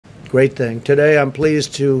great thing. Today, I'm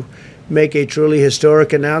pleased to make a truly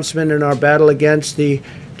historic announcement in our battle against the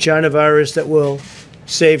China virus that will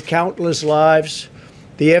save countless lives.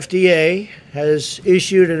 The FDA has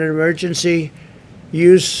issued an emergency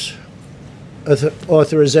use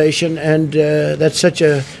authorization, and that's such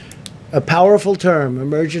a powerful term,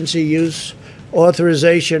 emergency use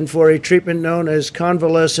authorization for a treatment known as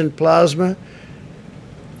convalescent plasma.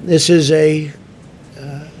 This is a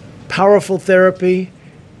powerful therapy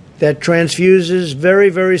that transfuses very,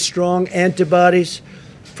 very strong antibodies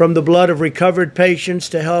from the blood of recovered patients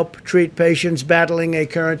to help treat patients battling a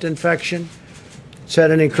current infection. It's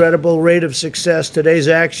had an incredible rate of success. Today's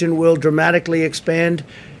action will dramatically expand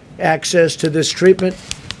access to this treatment.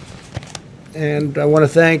 And I want to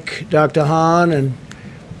thank Dr. Hahn and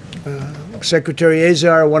Secretary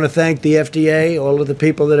Azar. I want to thank the FDA, all of the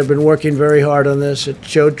people that have been working very hard on this. It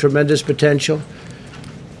showed tremendous potential.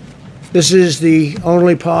 This is the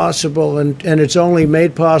only possible, and it's only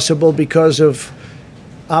made possible because of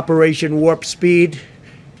Operation Warp Speed.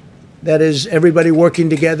 That is, everybody working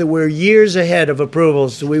together. We're years ahead of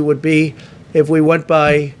approvals we would be if we went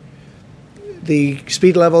by the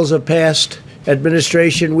speed levels of past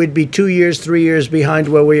administration. We'd be 2 years, 3 years behind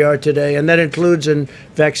where we are today. And that includes in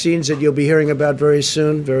vaccines that you'll be hearing about very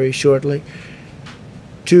soon, very shortly.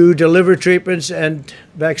 To deliver treatments and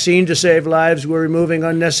vaccine to save lives, we're removing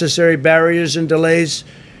unnecessary barriers and delays,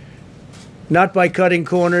 not by cutting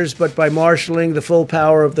corners, but by marshaling the full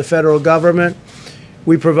power of the federal government.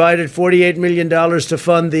 We provided $48 million to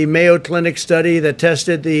fund the Mayo Clinic study that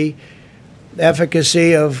tested the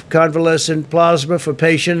efficacy of convalescent plasma for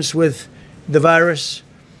patients with the virus.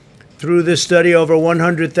 Through this study, over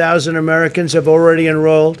 100,000 Americans have already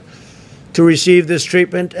enrolled to receive this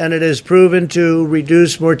treatment, and it has proven to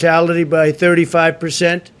reduce mortality by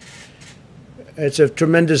 35%. It's a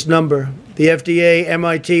tremendous number. The FDA,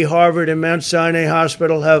 MIT, Harvard, and Mount Sinai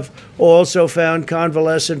Hospital have also found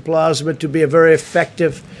convalescent plasma to be a very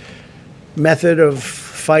effective method of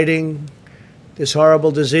fighting this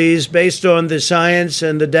horrible disease. Based on the science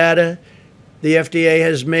and the data, the FDA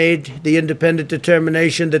has made the independent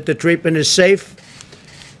determination that the treatment is safe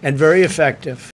and very effective.